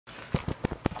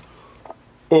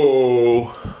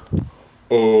What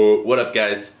up,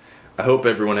 guys? I hope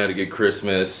everyone had a good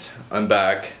Christmas. I'm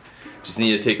back. Just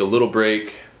need to take a little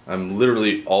break. I'm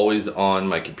literally always on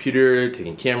my computer,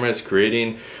 taking cameras,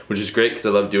 creating, which is great because I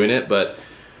love doing it, but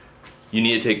you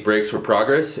need to take breaks for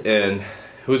progress, and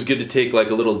it was good to take like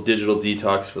a little digital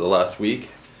detox for the last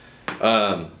week.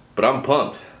 But I'm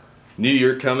pumped. New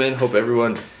Year coming. Hope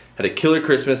everyone had a killer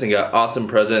Christmas and got awesome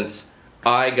presents.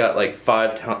 I got like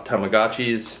 5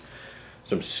 Tamagotchis,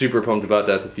 so I'm super pumped about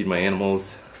that to feed my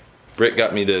animals. Britt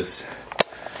got me this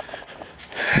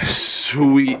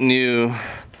sweet new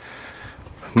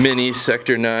mini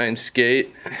Sector 9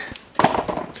 skate,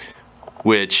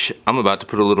 which I'm about to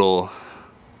put a little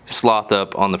sloth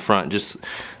up on the front. Just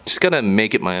gotta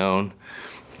make it my own.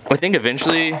 I think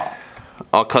eventually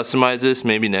I'll customize this,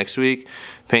 maybe next week,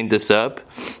 paint this up,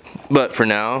 but for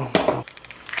now,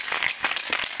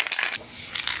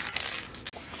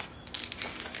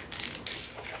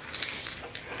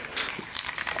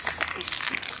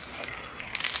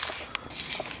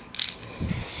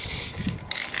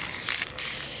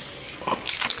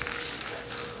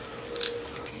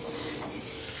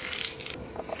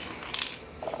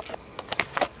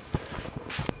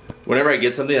 whenever I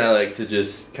get something, I like to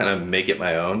just kind of make it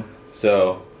my own.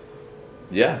 So,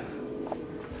 yeah.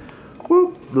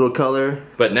 Whoop, little color.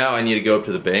 But now I need to go up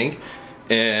to the bank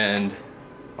and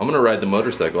I'm gonna ride the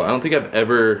motorcycle. I don't think I've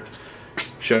ever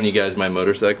shown you guys my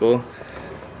motorcycle.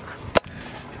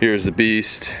 Here's the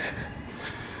beast.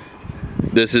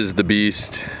 This is the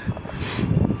beast.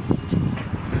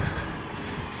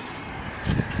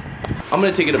 I'm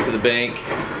gonna take it up to the bank.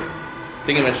 I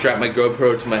think I'm gonna strap my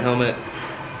GoPro to my helmet.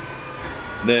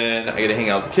 Then I gotta hang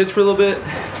out with the kids for a little bit.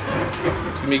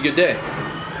 It's gonna be a good day.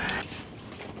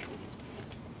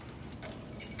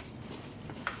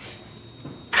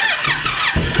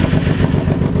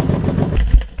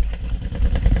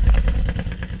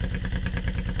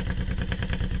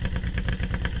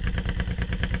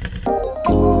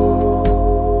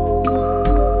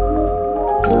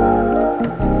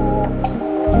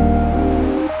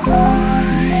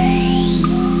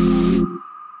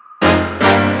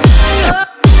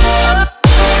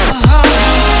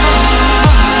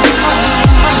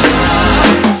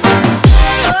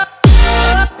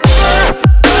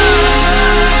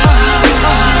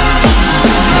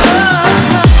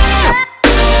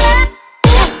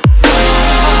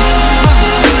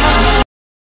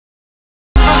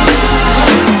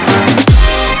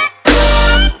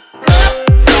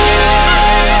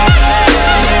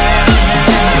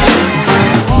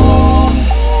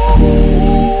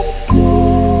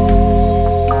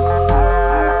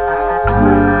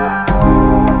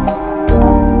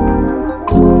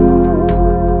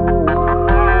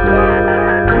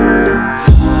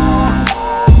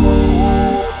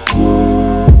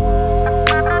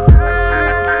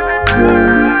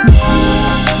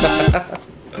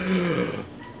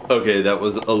 Okay, that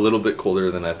was a little bit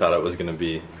colder than I thought it was gonna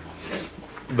be,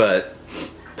 but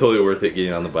totally worth it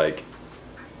getting on the bike.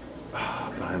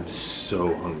 But I'm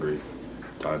so hungry.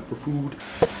 Time for food.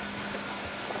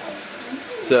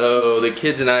 So the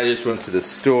kids and I just went to the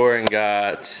store and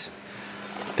got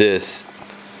this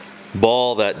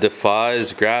ball that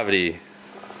defies gravity. And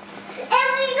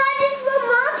we got this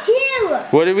remote too.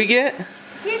 What did we get?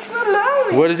 This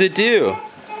remote. What does it do?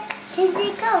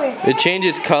 Changes colors. It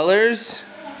changes colors?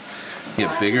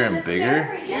 Get bigger and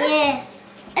bigger? Yes.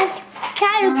 It's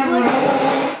kind of good.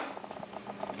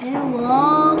 And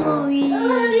wobbly.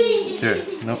 Here,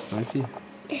 nope, let me see.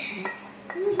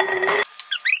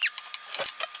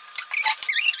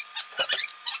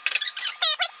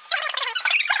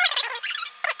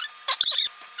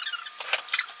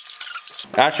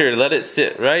 Asher, let it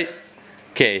sit, right?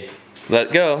 Okay,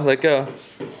 let go, let go.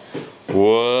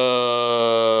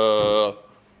 Whoa.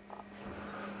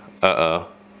 Uh-oh.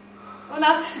 Well,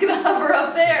 now it's just gonna hover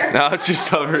up there. Now it's just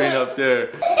hovering up there.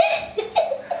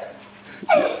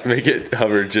 Make it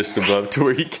hover just above to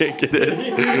where you can't get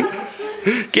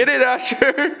it. Get it,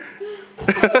 Asher!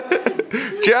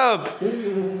 Jump!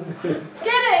 Get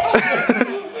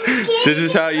it! This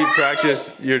is how you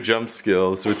practice your jump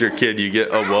skills with your kid. You get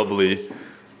a wobbly.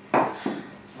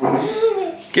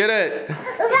 Get it!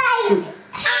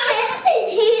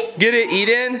 Get it,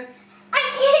 Eden! I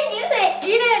can't do it.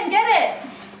 Eden, get it!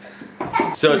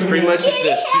 So it's pretty much just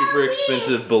a super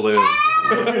expensive balloon.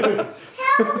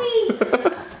 Help me.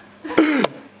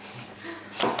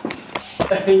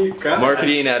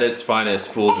 Marketing at its finest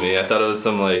fooled me. I thought it was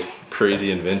some like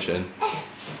crazy invention.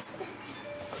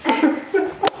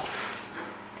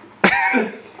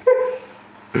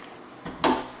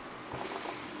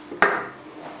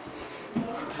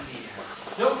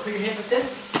 Nope, put your hands like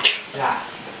this. Yeah.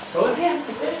 Go with hands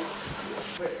like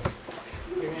this. Wait.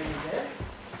 Put your hands like this.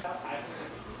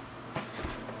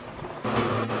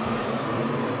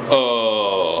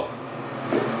 Oh.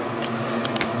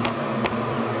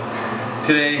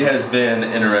 Today has been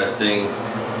interesting.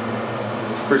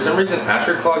 For some reason,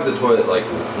 Asher clogs the toilet like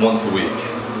once a week.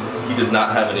 He does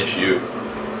not have an issue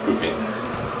pooping.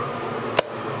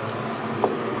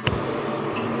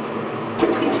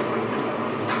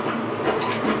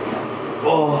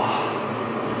 Oh.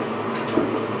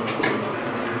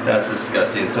 That's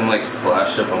disgusting. Some like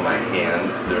splashed up on my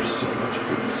hands. There's so much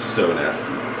poop. It's so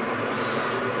nasty.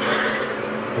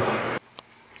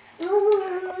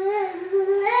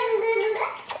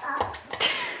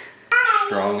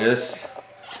 Strongest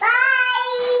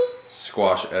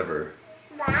squash ever.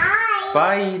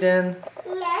 Bye, Eden.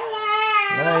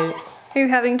 Night. Are you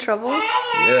having trouble?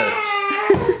 Yes.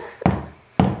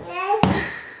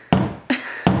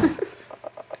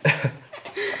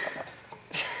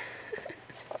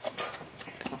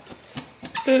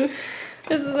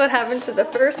 This is what happened to the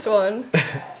first one.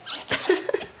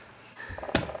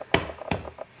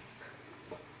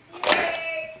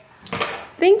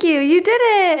 Thank you, you did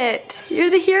it! You're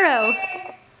the hero.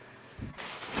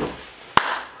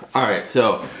 Alright,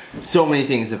 so many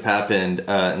things have happened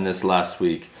in this last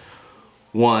week.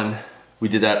 One, we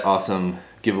did that awesome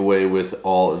giveaway with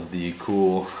all of the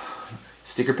cool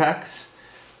sticker packs.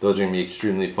 Those are going to be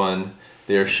extremely fun.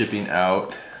 They are shipping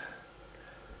out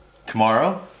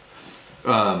tomorrow.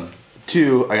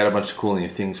 Two, I got a bunch of cool new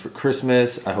things for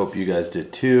Christmas. I hope you guys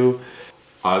did too.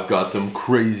 I've got some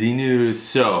crazy news.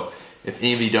 So, if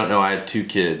any of you don't know, I have two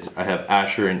kids. I have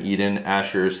Asher and Eden.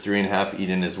 Asher is 3.5,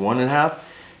 Eden is 1.5.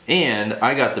 And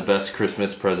I got the best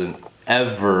Christmas present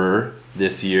ever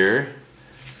this year.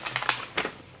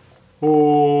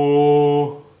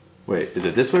 Oh, wait, is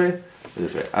it this way or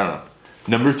this way? I don't know.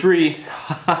 Number 3.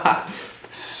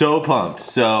 So pumped.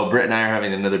 So Britt and I are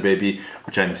having another baby,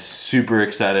 which I'm super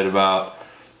excited about.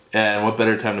 And what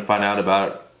better time to find out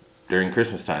about during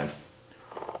Christmas time?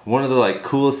 One of the like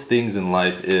coolest things in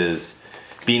life is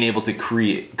being able to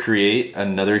create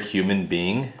another human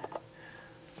being.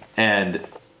 And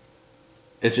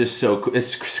it's just so cool.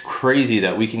 It's crazy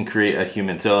that we can create a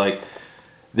human. So like,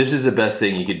 this is the best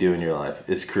thing you could do in your life,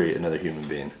 is create another human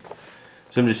being.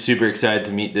 So I'm just super excited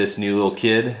to meet this new little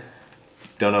kid.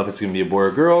 Don't know if it's gonna be a boy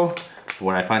or girl.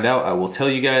 When I find out, I will tell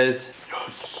you guys.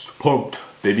 Yes, pumped.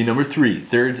 Baby number 3,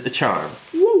 third's a charm.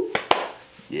 Woo!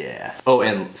 Yeah. Oh,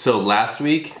 and so last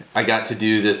week, I got to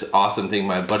do this awesome thing.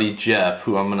 My buddy Jeff,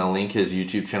 who I'm gonna link his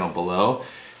YouTube channel below,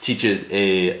 teaches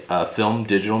a film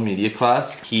digital media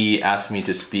class. He asked me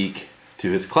to speak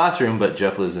to his classroom, but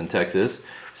Jeff lives in Texas.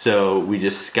 So we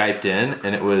just Skyped in,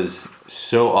 and it was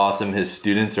so awesome. His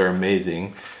students are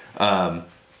amazing.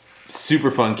 Super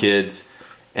fun kids.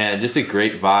 And just a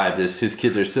great vibe. His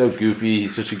kids are so goofy.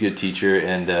 He's such a good teacher,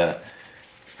 and it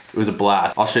was a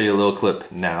blast. I'll show you a little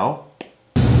clip now.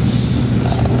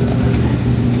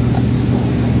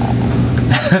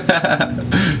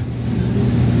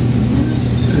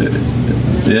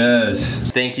 Yes.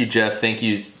 Thank you, Jeff. Thank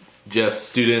you, Jeff's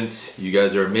students. You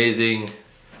guys are amazing.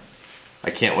 I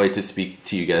can't wait to speak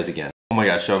to you guys again. Oh my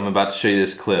gosh, so I'm about to show you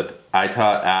this clip. I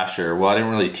taught Asher, well, I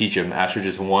didn't really teach him. Asher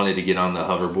just wanted to get on the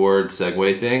hoverboard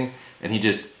Segway thing, and he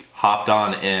just hopped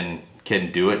on and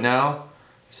can do it now.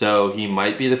 So he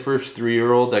might be the first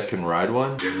 3-year-old that can ride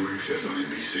one. January 5th on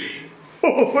NBC.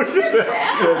 Oh, look at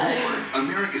that.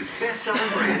 America's best-selling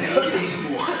brand is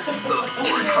getting more.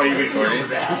 Are you recording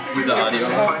that? With the audio?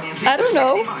 I don't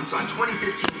know. On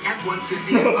 2015 F-150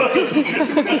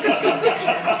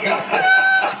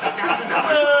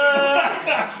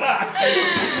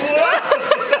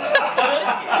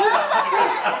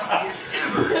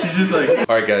 He's just like,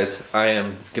 alright guys, I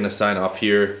am gonna sign off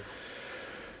here.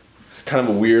 It's kind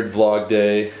of a weird vlog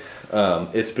day.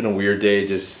 It's been a weird day,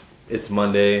 it's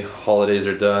Monday, holidays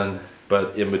are done,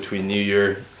 but in between New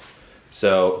Year.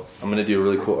 So I'm gonna do a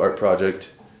really cool art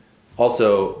project.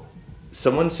 Also,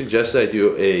 someone suggested I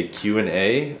do a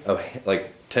Q&A of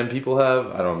like 10 people have,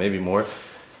 I don't know, maybe more.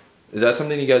 Is that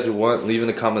something you guys would want? Leave in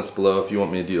the comments below if you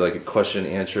want me to do like a question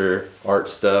answer, art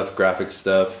stuff, graphic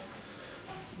stuff,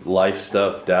 life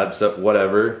stuff, dad stuff,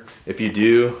 whatever. If you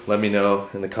do, let me know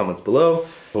in the comments below.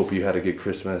 Hope you had a good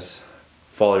Christmas.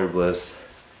 Follow your bliss.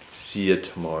 See you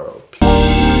tomorrow.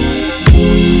 Peace.